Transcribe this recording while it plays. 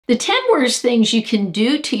The 10 worst things you can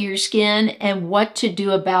do to your skin and what to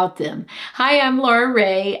do about them. Hi, I'm Laura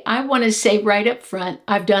Ray. I want to say right up front,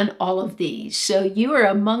 I've done all of these. So you are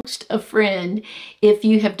amongst a friend if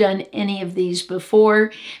you have done any of these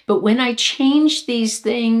before. But when I changed these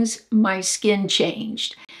things, my skin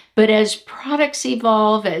changed. But as products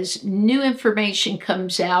evolve, as new information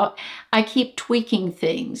comes out, I keep tweaking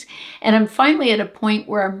things. And I'm finally at a point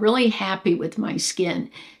where I'm really happy with my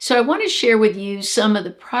skin. So I want to share with you some of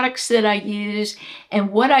the products that I use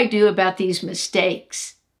and what I do about these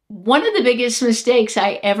mistakes. One of the biggest mistakes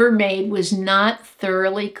I ever made was not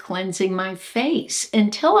thoroughly cleansing my face.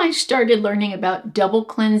 Until I started learning about double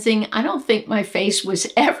cleansing, I don't think my face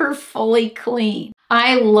was ever fully clean.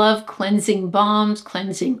 I love cleansing balms,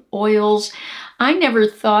 cleansing oils. I never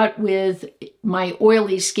thought with my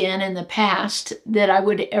oily skin in the past that I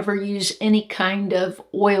would ever use any kind of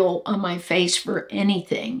oil on my face for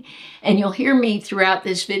anything. And you'll hear me throughout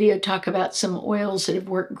this video talk about some oils that have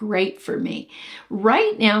worked great for me.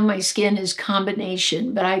 Right now, my skin is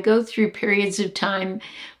combination, but I go through periods of time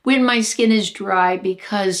when my skin is dry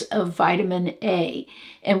because of vitamin A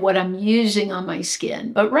and what I'm using on my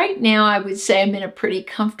skin. But right now, I would say I'm in a pretty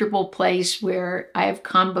comfortable place where I have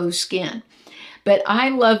combo skin. But I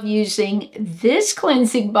love using this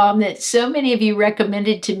cleansing balm that so many of you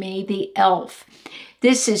recommended to me, the E.l.f.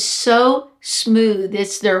 This is so smooth.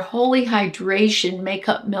 It's their Holy Hydration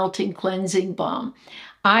Makeup Melting Cleansing Balm.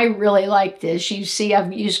 I really like this. You see,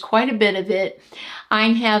 I've used quite a bit of it. I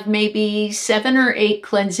have maybe 7 or 8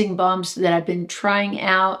 cleansing balms that I've been trying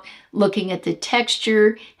out, looking at the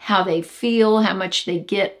texture, how they feel, how much they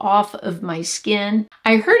get off of my skin.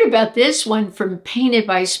 I heard about this one from Painted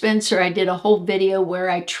by Spencer. I did a whole video where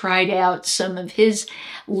I tried out some of his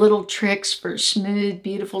little tricks for smooth,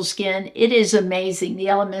 beautiful skin. It is amazing. The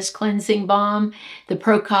Elemis Cleansing Balm, the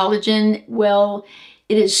Pro Collagen, well,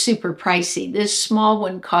 it is super pricey. This small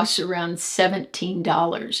one costs around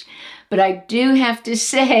 $17. But I do have to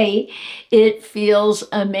say, it feels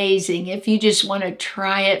amazing. If you just want to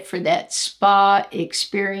try it for that spa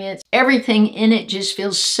experience, everything in it just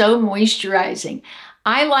feels so moisturizing.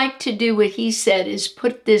 I like to do what he said, is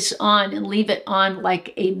put this on and leave it on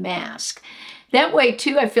like a mask. That way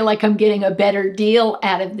too, I feel like I'm getting a better deal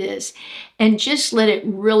out of this, and just let it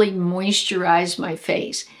really moisturize my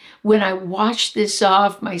face. When I wash this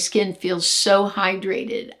off, my skin feels so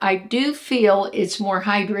hydrated. I do feel it's more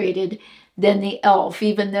hydrated than the E.l.f,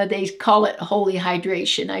 even though they call it Holy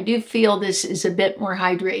Hydration. I do feel this is a bit more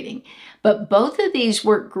hydrating. But both of these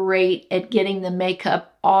work great at getting the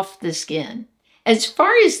makeup off the skin. As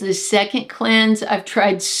far as the second cleanse, I've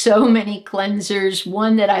tried so many cleansers.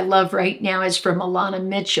 One that I love right now is from Alana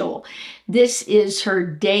Mitchell. This is her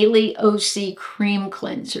Daily OC Cream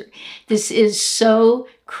Cleanser. This is so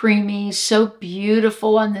creamy, so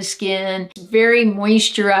beautiful on the skin, very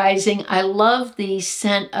moisturizing. I love the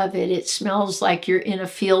scent of it. It smells like you're in a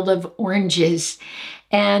field of oranges.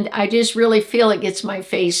 And I just really feel it gets my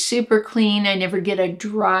face super clean. I never get a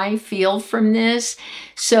dry feel from this.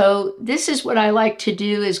 So this is what I like to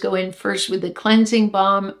do, is go in first with the cleansing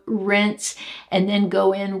balm, rinse, and then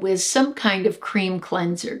go in with some kind of cream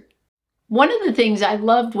cleanser. One of the things I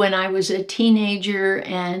loved when I was a teenager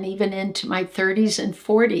and even into my 30s and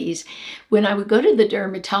 40s, when I would go to the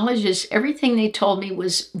dermatologist, everything they told me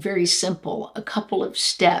was very simple, a couple of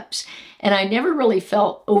steps. And I never really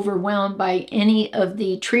felt overwhelmed by any of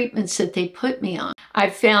the treatments that they put me on. I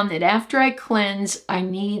found that after I cleanse, I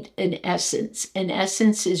need an essence. An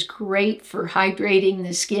essence is great for hydrating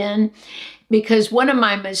the skin, because one of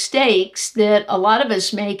my mistakes that a lot of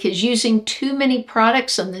us make is using too many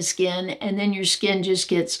products on the skin, and then your skin just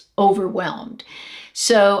gets overwhelmed.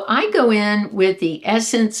 So I go in with the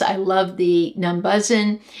essence. I love the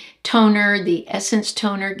Numbuzin toner. The essence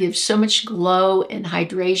toner gives so much glow and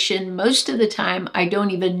hydration. Most of the time, I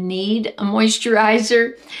don't even need a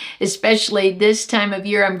moisturizer, especially this time of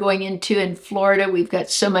year I'm going into in Florida. We've got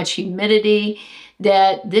so much humidity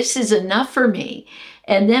that this is enough for me.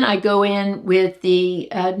 And then I go in with the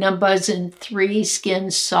Numbuzin 3 Skin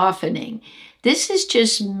Softening. This has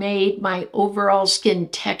just made my overall skin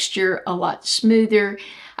texture a lot smoother.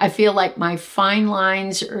 I feel like my fine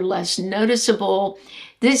lines are less noticeable.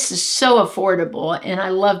 This is so affordable, and I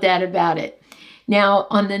love that about it. Now,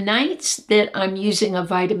 on the nights that I'm using a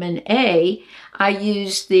vitamin A, I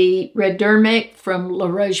use the Redermic from La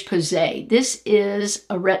Roche-Posay. This is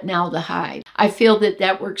a retinaldehyde. I feel that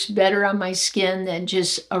that works better on my skin than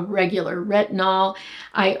just a regular retinol.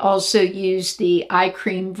 I also use the eye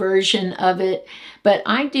cream version of it, but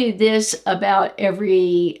I do this about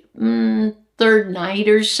every 3 third night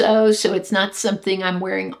or so, so it's not something I'm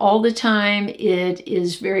wearing all the time. It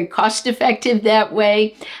is very cost effective that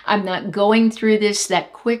way. I'm not going through this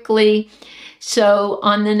that quickly. So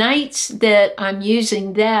on the nights that I'm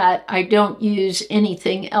using that, I don't use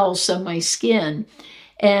anything else on my skin.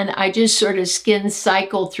 And I just sort of skin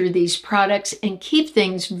cycle through these products and keep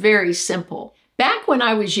things very simple. Back when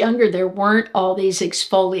I was younger, there weren't all these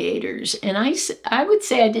exfoliators, and I would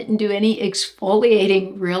say I didn't do any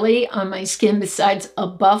exfoliating really on my skin besides a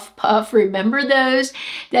buff puff. Remember those?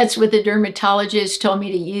 That's what the dermatologist told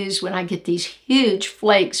me to use when I get these huge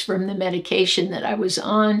flakes from the medication that I was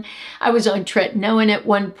on. I was on tretinoin at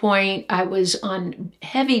one point. I was on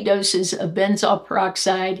heavy doses of benzoyl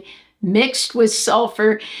peroxide mixed with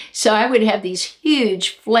sulfur. So I would have these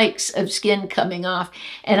huge flakes of skin coming off,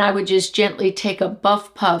 and I would just gently take a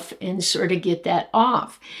buff puff and sort of get that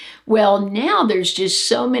off. Well, now there's just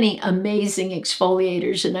so many amazing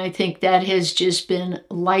exfoliators, and I think that has just been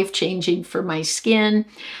life-changing for my skin.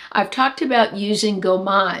 I've talked about using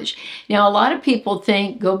gommage. Now, a lot of people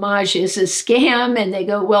think gommage is a scam, and they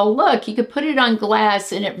go, well, look, you could put it on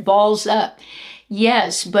glass and it balls up.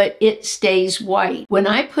 Yes, but it stays white. When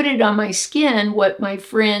I put it on my skin, what my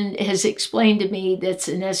friend has explained to me that's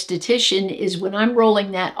an esthetician is when I'm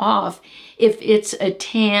rolling that off, if it's a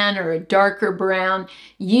tan or a darker brown,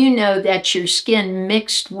 you know that's your skin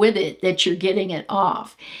mixed with it, that you're getting it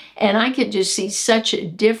off. And I could just see such a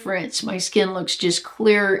difference. My skin looks just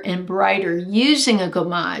clearer and brighter using a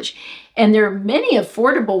gommage. And there are many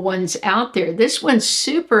affordable ones out there. This one's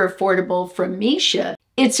super affordable from Missha.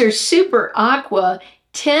 It's their Super Aqua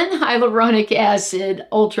 10 hyaluronic acid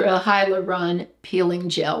ultra hyaluron peeling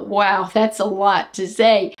gel. Wow, that's a lot to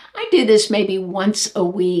say. I do this maybe once a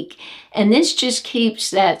week, and this just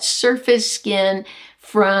keeps that surface skin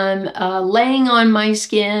from laying on my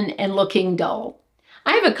skin and looking dull.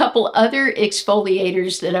 I have a couple other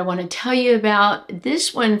exfoliators that I want to tell you about.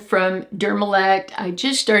 This one from Dermelect, I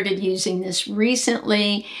just started using this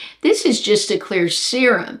recently. This is just a clear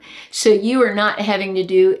serum, so you are not having to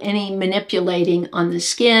do any manipulating on the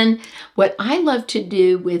skin. What I love to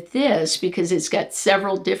do with this, because it's got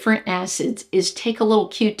several different acids, is take a little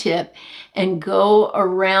Q-tip and go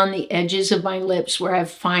around the edges of my lips where I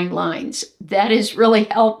have fine lines. That has really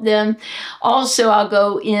helped them. Also, I'll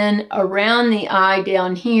go in around the eye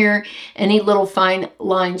down here, any little fine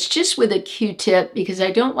lines, just with a Q-tip, because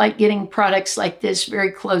I don't like getting products like this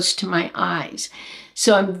very close to my eyes.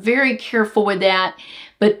 So I'm very careful with that.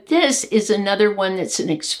 But this is another one that's an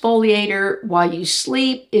exfoliator. While you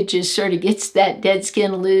sleep, it just sort of gets that dead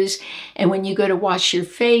skin loose. And when you go to wash your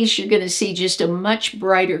face, you're going to see just a much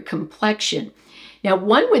brighter complexion. Now,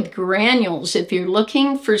 one with granules, if you're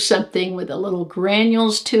looking for something with a little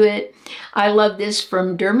granules to it, I love this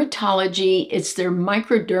from Dermtlgy. It's their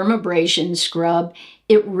Microdermabrasion scrub.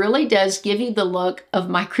 It really does give you the look of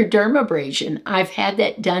microdermabrasion. I've had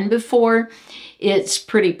that done before. It's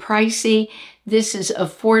pretty pricey. This is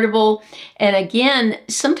affordable. And again,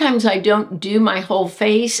 sometimes I don't do my whole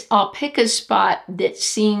face. I'll pick a spot that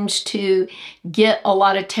seems to get a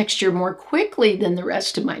lot of texture more quickly than the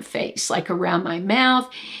rest of my face, like around my mouth.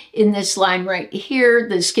 In this line right here,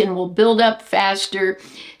 the skin will build up faster.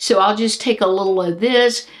 So I'll just take a little of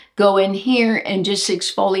this, go in here and just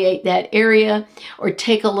exfoliate that area, or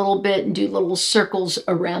take a little bit and do little circles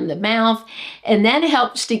around the mouth. And that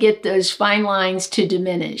helps to get those fine lines to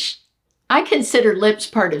diminish. I consider lips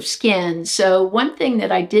part of skin, so one thing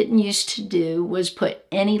that I didn't used to do was put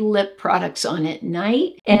any lip products on at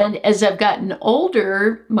night. And as I've gotten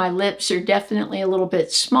older, my lips are definitely a little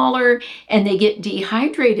bit smaller and they get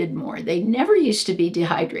dehydrated more. They never used to be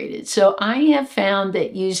dehydrated. So I have found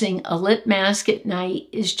that using a lip mask at night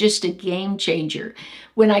is just a game changer.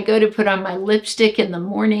 When I go to put on my lipstick in the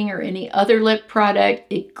morning or any other lip product,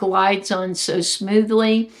 it glides on so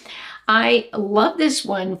smoothly. I love this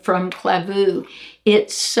one from Klavuu.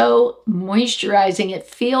 It's so moisturizing. It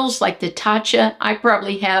feels like the Tatcha. I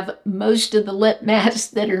probably have most of the lip masks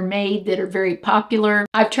that are made that are very popular.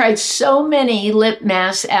 I've tried so many lip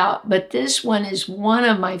masks out, but this one is one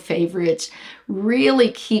of my favorites.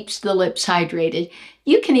 Really keeps the lips hydrated.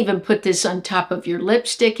 You can even put this on top of your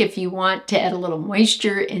lipstick if you want to add a little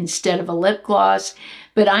moisture instead of a lip gloss.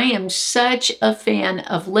 But I am such a fan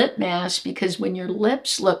of lip masks because when your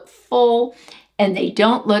lips look full and they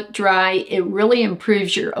don't look dry, it really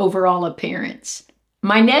improves your overall appearance.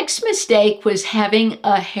 My next mistake was having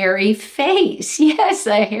a hairy face. Yes,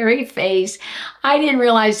 a hairy face. I didn't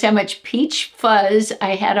realize how much peach fuzz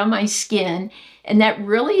I had on my skin, and that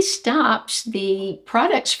really stops the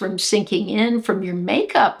products from sinking in, from your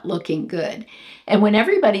makeup looking good. And when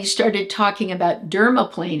everybody started talking about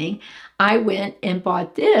dermaplaning, I went and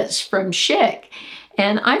bought this from Schick.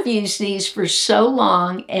 And I've used these for so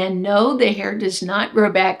long, and no, the hair does not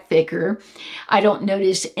grow back thicker. I don't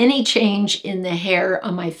notice any change in the hair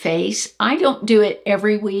on my face. I don't do it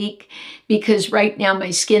every week because right now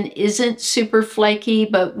my skin isn't super flaky,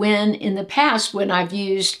 but in the past, when I've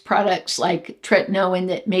used products like tretinoin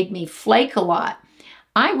that made me flake a lot,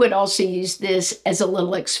 I would also use this as a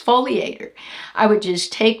little exfoliator. I would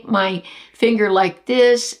just take my finger like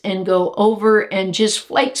this and go over, and just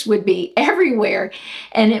flakes would be everywhere.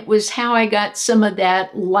 And it was how I got some of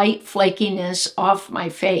that light flakiness off my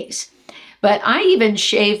face. But I even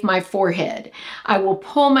shave my forehead. I will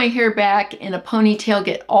pull my hair back in a ponytail,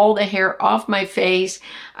 get all the hair off my face.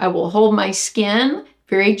 I will hold my skin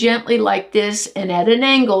very gently like this, and at an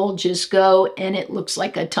angle, just go, and it looks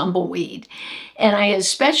like a tumbleweed. And I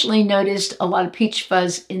especially noticed a lot of peach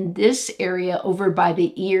fuzz in this area over by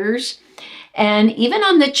the ears and even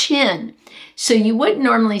on the chin. So you wouldn't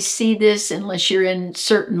normally see this unless you're in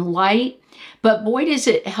certain light, but boy, does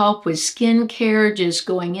it help with skin care, just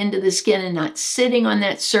going into the skin and not sitting on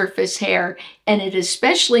that surface hair. And it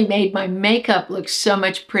especially made my makeup look so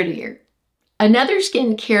much prettier. Another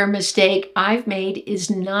skincare mistake I've made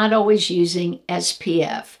is not always using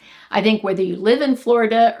SPF. I think whether you live in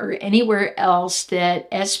Florida or anywhere else, that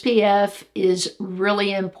SPF is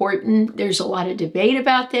really important. There's a lot of debate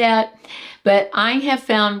about that, but I have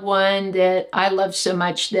found one that I love so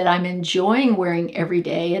much that I'm enjoying wearing every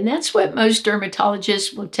day, and that's what most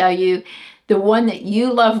dermatologists will tell you. The one that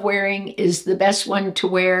you love wearing is the best one to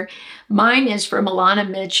wear. Mine is from Alana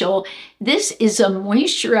Mitchell. This is a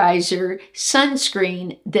moisturizer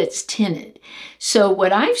sunscreen that's tinted. So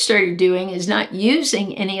what I've started doing is not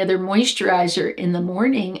using any other moisturizer in the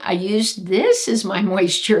morning. I use this as my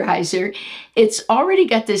moisturizer. It's already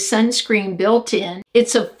got the sunscreen built in.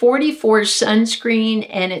 It's a 44 sunscreen,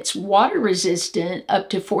 and it's water resistant up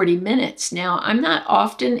to 40 minutes. Now, I'm not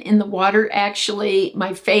often in the water, actually,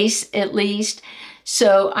 my face at least.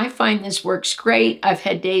 So I find this works great. I've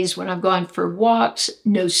had days when I've gone for walks,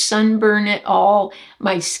 no sunburn at all.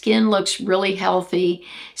 My skin looks really healthy.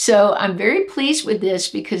 So I'm very pleased with this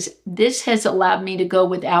because this has allowed me to go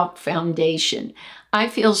without foundation. I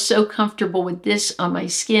feel so comfortable with this on my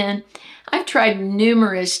skin. I've tried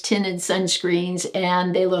numerous tinted sunscreens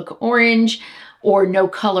and they look orange or no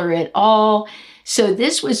color at all. So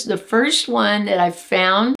this was the first one that I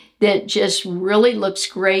found that just really looks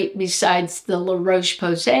great besides the La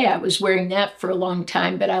Roche-Posay. I was wearing that for a long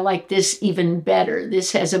time, but I like this even better.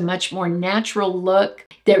 This has a much more natural look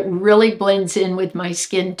that really blends in with my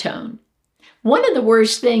skin tone. One of the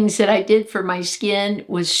worst things that I did for my skin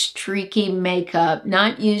was streaky makeup,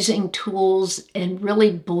 not using tools and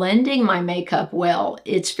really blending my makeup well.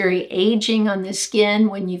 It's very aging on the skin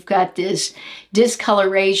when you've got this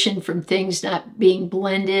discoloration from things not being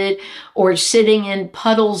blended or sitting in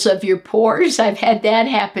puddles of your pores. I've had that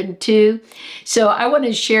happen too. So I want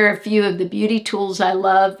to share a few of the beauty tools I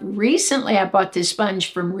love. Recently, I bought this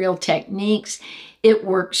sponge from Real Techniques. It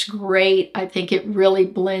works great. I think it really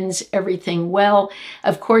blends everything well.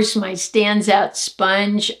 Of course, my StansOut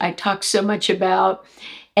sponge I talk so much about,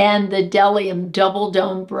 and the Delium Double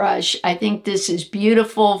Dome brush. I think this is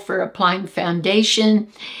beautiful for applying foundation.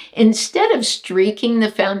 Instead of streaking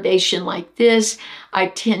the foundation like this, I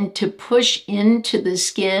tend to push into the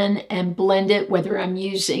skin and blend it, whether I'm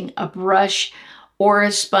using a brush or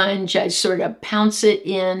a sponge. I sort of pounce it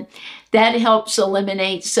in. That helps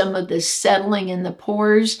eliminate some of the settling in the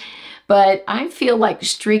pores. But I feel like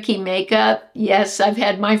streaky makeup, yes, I've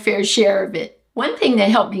had my fair share of it. One thing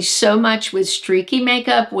that helped me so much with streaky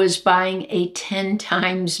makeup was buying a 10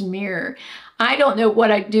 times mirror. I don't know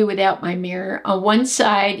what I'd do without my mirror. On one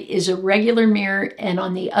side is a regular mirror, and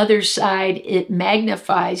on the other side, it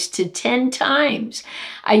magnifies to 10 times.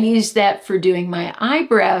 I use that for doing my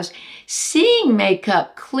eyebrows, seeing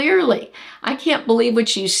makeup clearly. I can't believe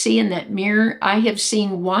what you see in that mirror. I have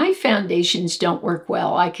seen why foundations don't work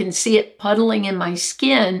well. I can see it puddling in my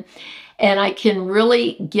skin, and I can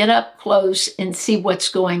really get up close and see what's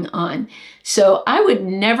going on. So I would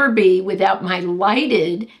never be without my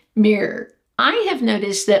lighted mirror. I have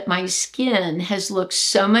noticed that my skin has looked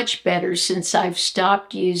so much better since I've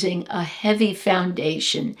stopped using a heavy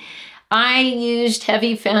foundation. I used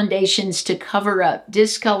heavy foundations to cover up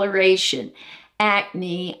discoloration,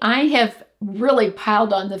 acne. I have really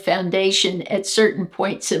piled on the foundation at certain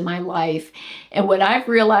points in my life. And what I've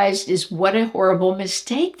realized is what a horrible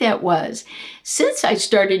mistake that was. Since I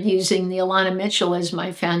started using the Alana Mitchell as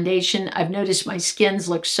my foundation, I've noticed my skin's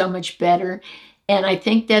look so much better. And I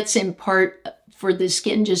think that's in part for the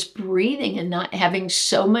skin just breathing and not having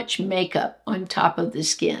so much makeup on top of the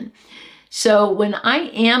skin. So when I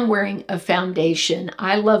am wearing a foundation,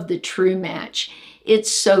 I love the True Match. It's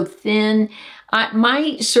so thin.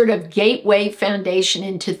 My sort of gateway foundation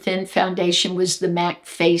into thin foundation was the MAC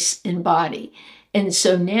Face and Body. And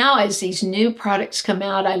so now as these new products come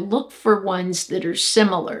out, I look for ones that are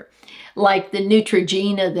similar, like the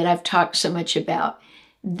Neutrogena that I've talked so much about.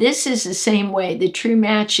 This is the same way. The True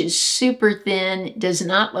Match is super thin, does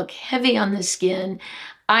not look heavy on the skin.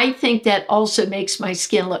 I think that also makes my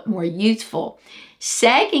skin look more youthful.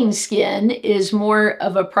 Sagging skin is more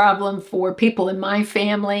of a problem for people in my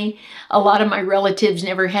family. A lot of my relatives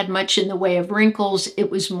never had much in the way of wrinkles. It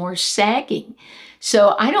was more sagging.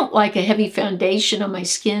 So I don't like a heavy foundation on my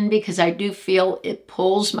skin because I do feel it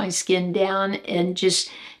pulls my skin down and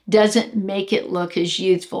just doesn't make it look as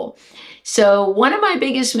youthful. So one of my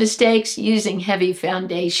biggest mistakes, using heavy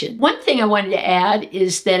foundation. One thing I wanted to add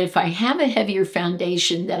is that if I have a heavier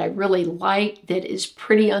foundation that I really like, that is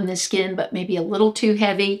pretty on the skin, but maybe a little too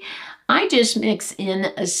heavy, I just mix in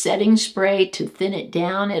a setting spray to thin it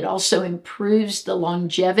down. It also improves the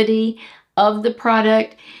longevity of the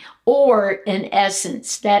product, or an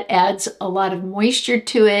essence that adds a lot of moisture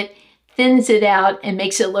to it, thins it out, and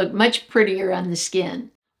makes it look much prettier on the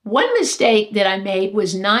skin. One mistake that I made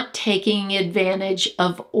was not taking advantage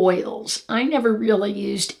of oils. I never really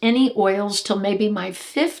used any oils till maybe my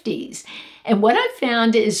 50s. And what I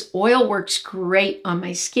found is oil works great on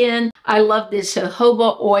my skin. I love this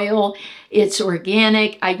jojoba oil. It's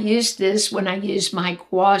organic. I used this when I used my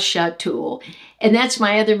gua sha tool. And that's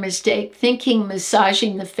my other mistake, thinking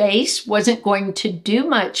massaging the face wasn't going to do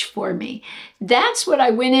much for me. That's what I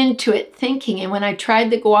went into it thinking. And when I tried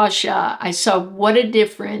the gua sha, I saw what a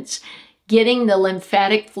difference getting the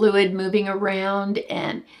lymphatic fluid moving around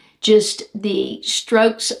and just the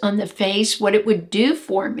strokes on the face, what it would do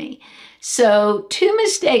for me. So two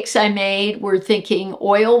mistakes I made were thinking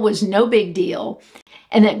oil was no big deal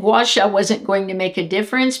and that gua sha wasn't going to make a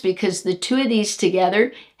difference, because the two of these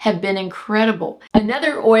together have been incredible.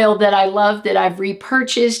 Another oil that I love that I've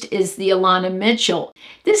repurchased is the Alana Mitchell.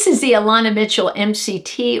 This is the Alana Mitchell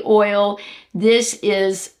MCT oil. This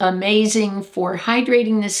is amazing for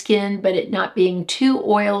hydrating the skin, but it not being too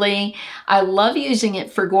oily. I love using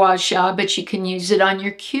it for gua sha, but you can use it on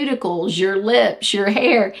your cuticles, your lips, your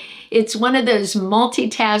hair. It's one of those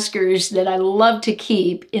multitaskers that I love to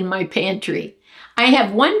keep in my pantry. I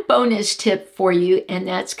have one bonus tip for you, and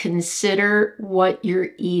that's consider what you're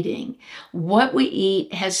eating. What we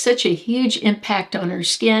eat has such a huge impact on our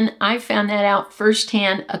skin. I found that out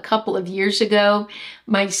firsthand a couple of years ago.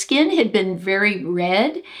 My skin had been very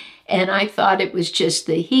red, and I thought it was just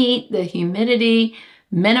the heat, the humidity,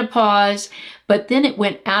 menopause, but then it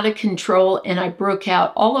went out of control and I broke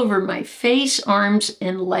out all over my face, arms,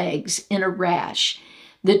 and legs in a rash.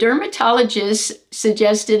 The dermatologist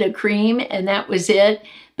suggested a cream and that was it,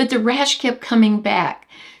 but the rash kept coming back.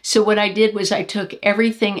 So what I did was I took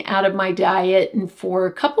everything out of my diet and for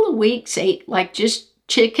a couple of weeks ate like just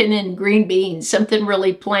chicken and green beans, something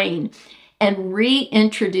really plain, and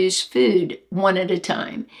reintroduced food one at a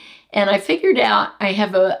time. And I figured out I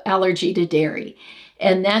have an allergy to dairy.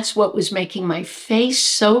 And that's what was making my face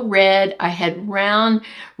so red. I had round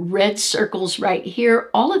red circles right here.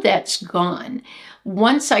 All of that's gone.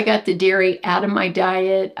 Once I got the dairy out of my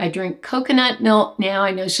diet, I drink coconut milk now.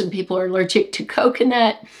 I know some people are allergic to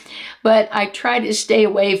coconut, but I try to stay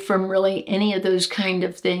away from really any of those kind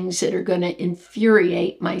of things that are going to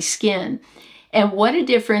infuriate my skin. And what a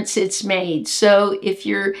difference it's made. So if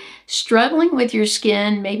you're struggling with your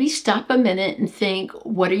skin, maybe stop a minute and think,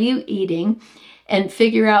 what are you eating? And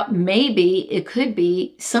figure out maybe it could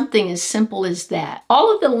be something as simple as that.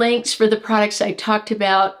 All of the links for the products I talked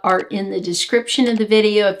about are in the description of the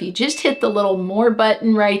video. If you just hit the little more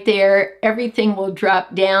button right there, everything will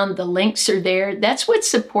drop down. The links are there. That's what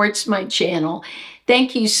supports my channel.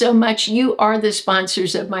 Thank you so much. You are the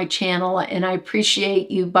sponsors of my channel, and I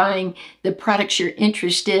appreciate you buying the products you're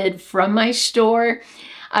interested from my store.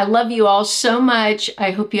 I love you all so much.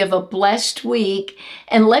 I hope you have a blessed week.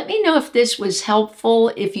 And let me know if this was helpful.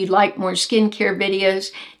 If you'd like more skincare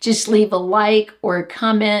videos, just leave a like or a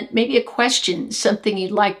comment, maybe a question, something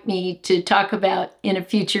you'd like me to talk about in a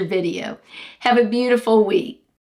future video. Have a beautiful week.